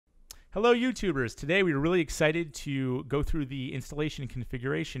Hello YouTubers! Today we are really excited to go through the installation and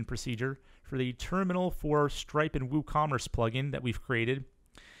configuration procedure for the terminal for Stripe and WooCommerce plugin that we've created.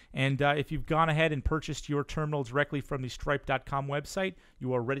 And if you've gone ahead and purchased your terminal directly from the Stripe.com website,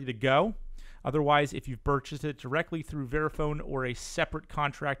 you are ready to go. Otherwise, if you've purchased it directly through Verifone or a separate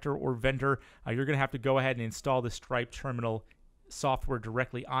contractor or vendor, you're going to have to go ahead and install the Stripe terminal software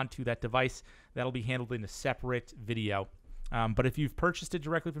directly onto that device. That'll be handled in a separate video. But if you've purchased it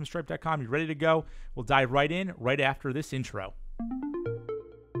directly from Stripe.com, you're ready to go. We'll dive right in right after this intro.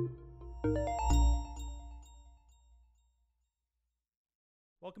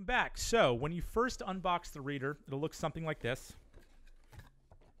 Welcome back. So when you first unbox the reader, it'll look something like this.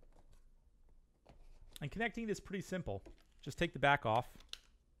 And connecting it is pretty simple. Just take the back off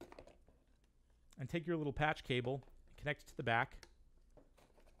and take your little patch cable, connect it to the back,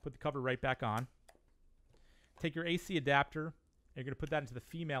 put the cover right back on. Take your AC adapter, and you're going to put that into the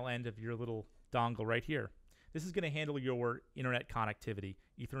female end of your little dongle right here. This is going to handle your internet connectivity,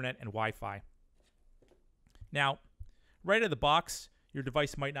 Ethernet and Wi-Fi. Now, right out of the box, your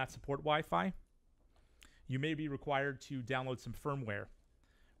device might not support Wi-Fi. You may be required to download some firmware.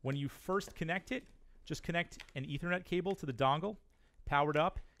 When you first connect it, just connect an Ethernet cable to the dongle, power it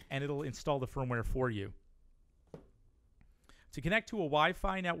up, and it'll install the firmware for you. To connect to a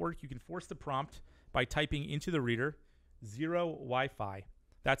Wi-Fi network, you can force the prompt by typing into the reader 0 Wi-Fi.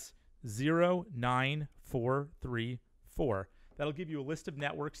 That's 09434. That'll give you a list of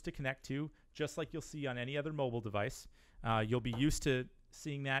networks to connect to, just like you'll see on any other mobile device. You'll be used to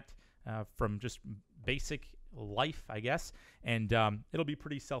seeing that from just basic life, I guess, and it'll be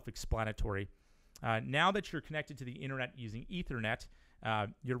pretty self-explanatory. Now that you're connected to the internet using Ethernet,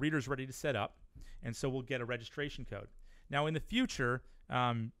 your reader's ready to set up, and so we'll get a registration code. Now in the future,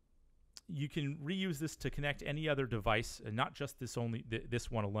 you can reuse this to connect any other device, and not just this one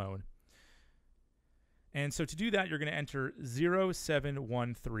alone. And so to do that, you're going to enter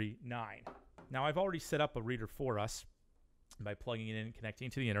 07139. Now I've already set up a reader for us by plugging it in and connecting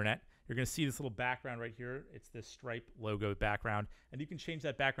to the internet. You're going to see this little background right here. It's this Stripe logo background, and you can change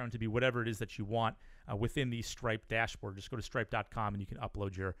that background to be whatever it is that you want within the Stripe dashboard. Just go to stripe.com and you can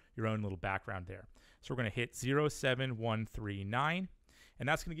upload your own little background there. So we're going to hit 07139. And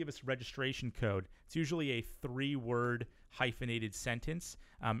that's going to give us a registration code. It's usually a 3-word hyphenated sentence.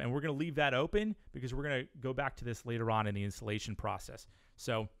 And we're going to leave that open because we're going to go back to this later on in the installation process.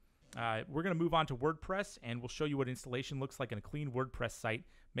 So we're going to move on to WordPress, and we'll show you what installation looks like in a clean WordPress site.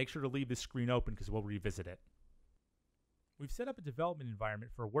 Make sure to leave this screen open because we'll revisit it. We've set up a development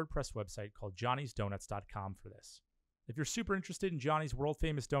environment for a WordPress website called johnnysdonuts.com for this. If you're super interested in Johnny's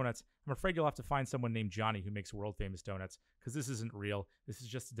world-famous donuts, I'm afraid you'll have to find someone named Johnny who makes world-famous donuts, because this isn't real. This is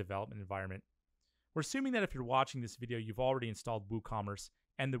just a development environment. We're assuming that if you're watching this video, you've already installed WooCommerce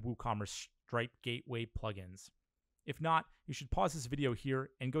and the WooCommerce Stripe Gateway plugins. If not, you should pause this video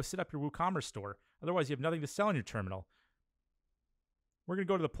here and go set up your WooCommerce store. Otherwise, you have nothing to sell on your terminal. We're going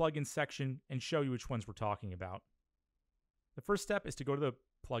to go to the plugins section and show you which ones we're talking about. The first step is to go to the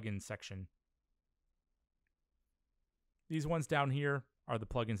plugins section. These ones down here are the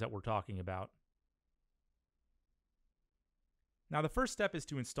plugins that we're talking about. Now the first step is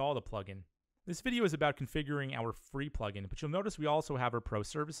to install the plugin. This video is about configuring our free plugin, but you'll notice we also have our Pro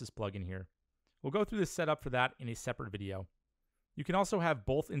Services plugin here. We'll go through the setup for that in a separate video. You can also have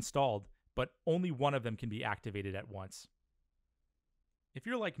both installed, but only one of them can be activated at once. If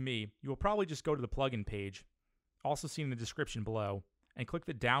you're like me, you will probably just go to the plugin page, also seen in the description below, and click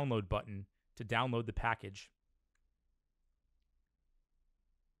the download button to download the package.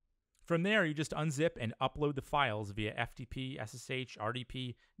 From there, you just unzip and upload the files via FTP, SSH,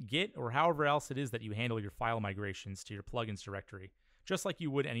 RDP, Git, or however else it is that you handle your file migrations to your plugins directory, just like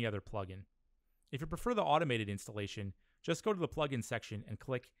you would any other plugin. If you prefer the automated installation, just go to the plugin section and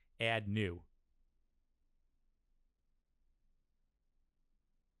click Add New.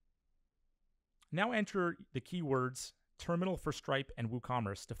 Now enter the keywords Terminal for Stripe and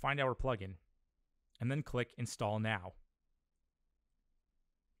WooCommerce to find our plugin, and then click Install Now.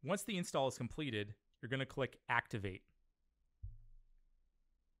 Once the install is completed, you're going to click Activate.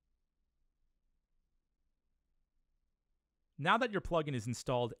 Now that your plugin is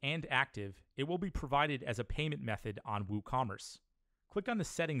installed and active, it will be provided as a payment method on WooCommerce. Click on the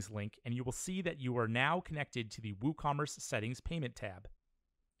Settings link and you will see that you are now connected to the WooCommerce Settings Payment tab.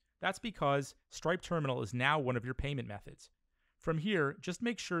 That's because Stripe Terminal is now one of your payment methods. From here, just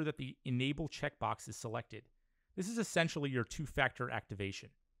make sure that the Enable checkbox is selected. This is essentially your two-factor activation.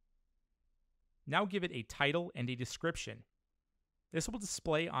 Now give it a title and a description. This will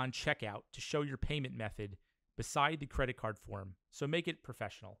display on checkout to show your payment method beside the credit card form, so make it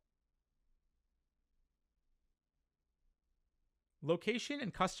professional. Location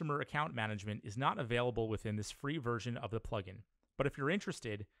and customer account management is not available within this free version of the plugin, but if you're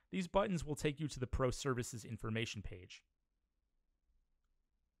interested, these buttons will take you to the Pro Services information page.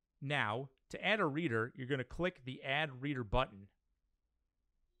 Now, to add a reader, you're going to click the Add Reader button.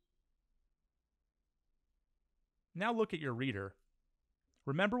 Now look at your reader.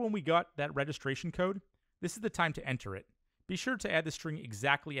 Remember when we got that registration code? This is the time to enter it. Be sure to add the string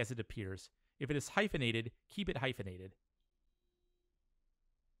exactly as it appears. If it is hyphenated, keep it hyphenated.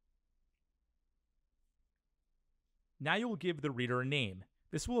 Now you will give the reader a name.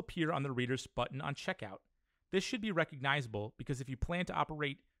 This will appear on the reader's button on checkout. This should be recognizable because if you plan to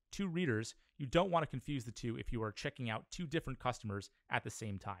operate two readers, you don't want to confuse the two if you are checking out two different customers at the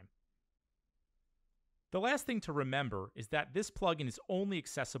same time. The last thing to remember is that this plugin is only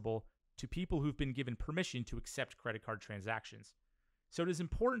accessible to people who've been given permission to accept credit card transactions. So it is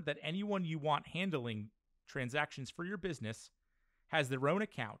important that anyone you want handling transactions for your business has their own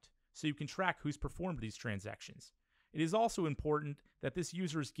account so you can track who's performed these transactions. It is also important that this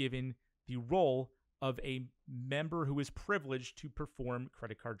user is given the role of a member who is privileged to perform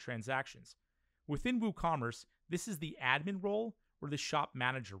credit card transactions. Within WooCommerce, this is the admin role or the shop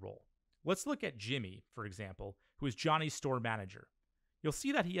manager role. Let's look at Jimmy, for example, who is Johnny's store manager. You'll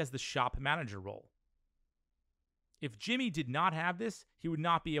see that he has the shop manager role. If Jimmy did not have this, he would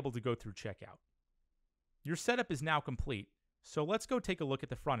not be able to go through checkout. Your setup is now complete, so let's go take a look at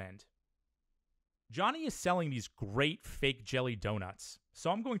the front end. Johnny is selling these great fake jelly donuts,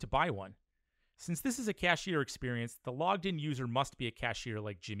 so I'm going to buy one. Since this is a cashier experience, the logged in user must be a cashier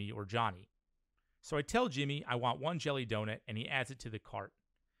like Jimmy or Johnny. So I tell Jimmy I want one jelly donut and he adds it to the cart.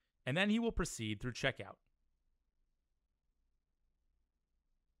 And then he will proceed through checkout.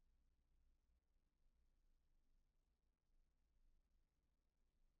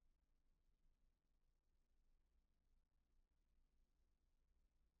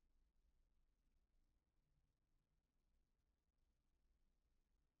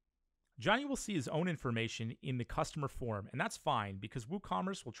 Johnny will see his own information in the customer form, and that's fine because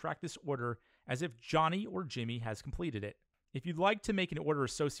WooCommerce will track this order as if Johnny or Jimmy has completed it. If you'd like to make an order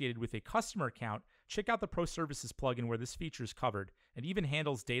associated with a customer account, check out the Pro Services plugin where this feature is covered and even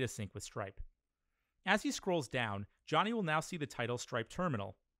handles data sync with Stripe. As he scrolls down, Johnny will now see the title Stripe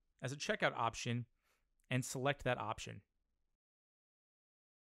Terminal as a checkout option and select that option.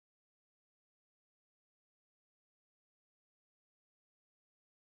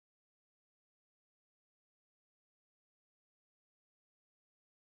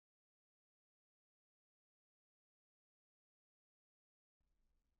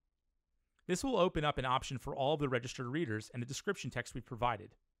 This will open up an option for all of the registered readers and the description text we've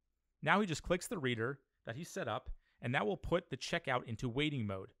provided. Now he just clicks the reader that he set up, and that will put the checkout into waiting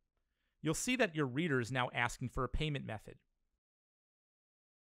mode. You'll see that your reader is now asking for a payment method.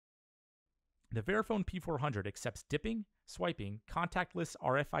 The Verifone P400 accepts dipping, swiping, contactless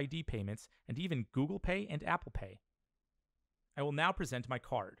RFID payments, and even Google Pay and Apple Pay. I will now present my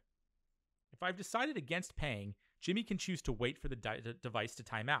card. If I've decided against paying, Jimmy can choose to wait for the device to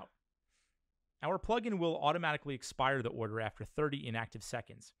time out. Our plugin will automatically expire the order after 30 inactive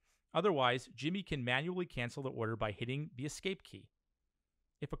seconds. Otherwise, Jimmy can manually cancel the order by hitting the escape key.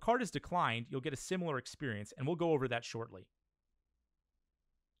 If a card is declined, you'll get a similar experience, and we'll go over that shortly.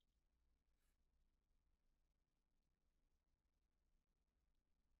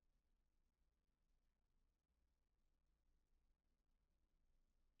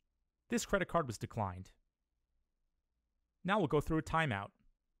 This credit card was declined. Now we'll go through a timeout.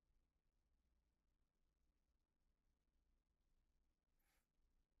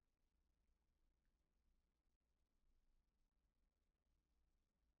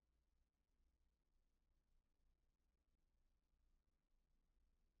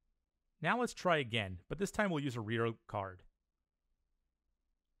 Now let's try again, but this time we'll use a reader card.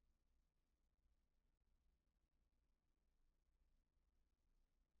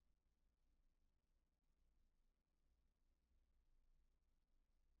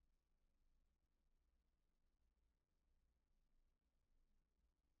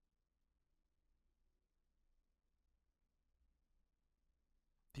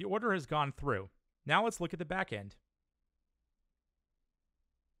 The order has gone through. Now let's look at the back end.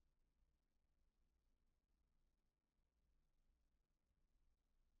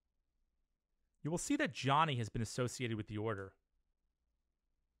 You will see that Johnny has been associated with the order.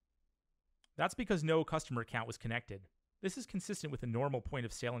 That's because no customer account was connected. This is consistent with a normal point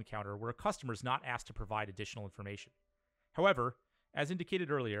of sale encounter where a customer is not asked to provide additional information. However, as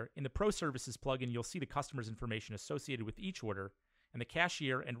indicated earlier, in the Pro Services plugin, you'll see the customer's information associated with each order, and the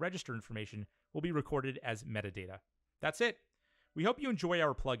cashier and register information will be recorded as metadata. That's it. We hope you enjoy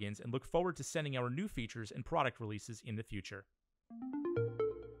our plugins and look forward to sending our new features and product releases in the future.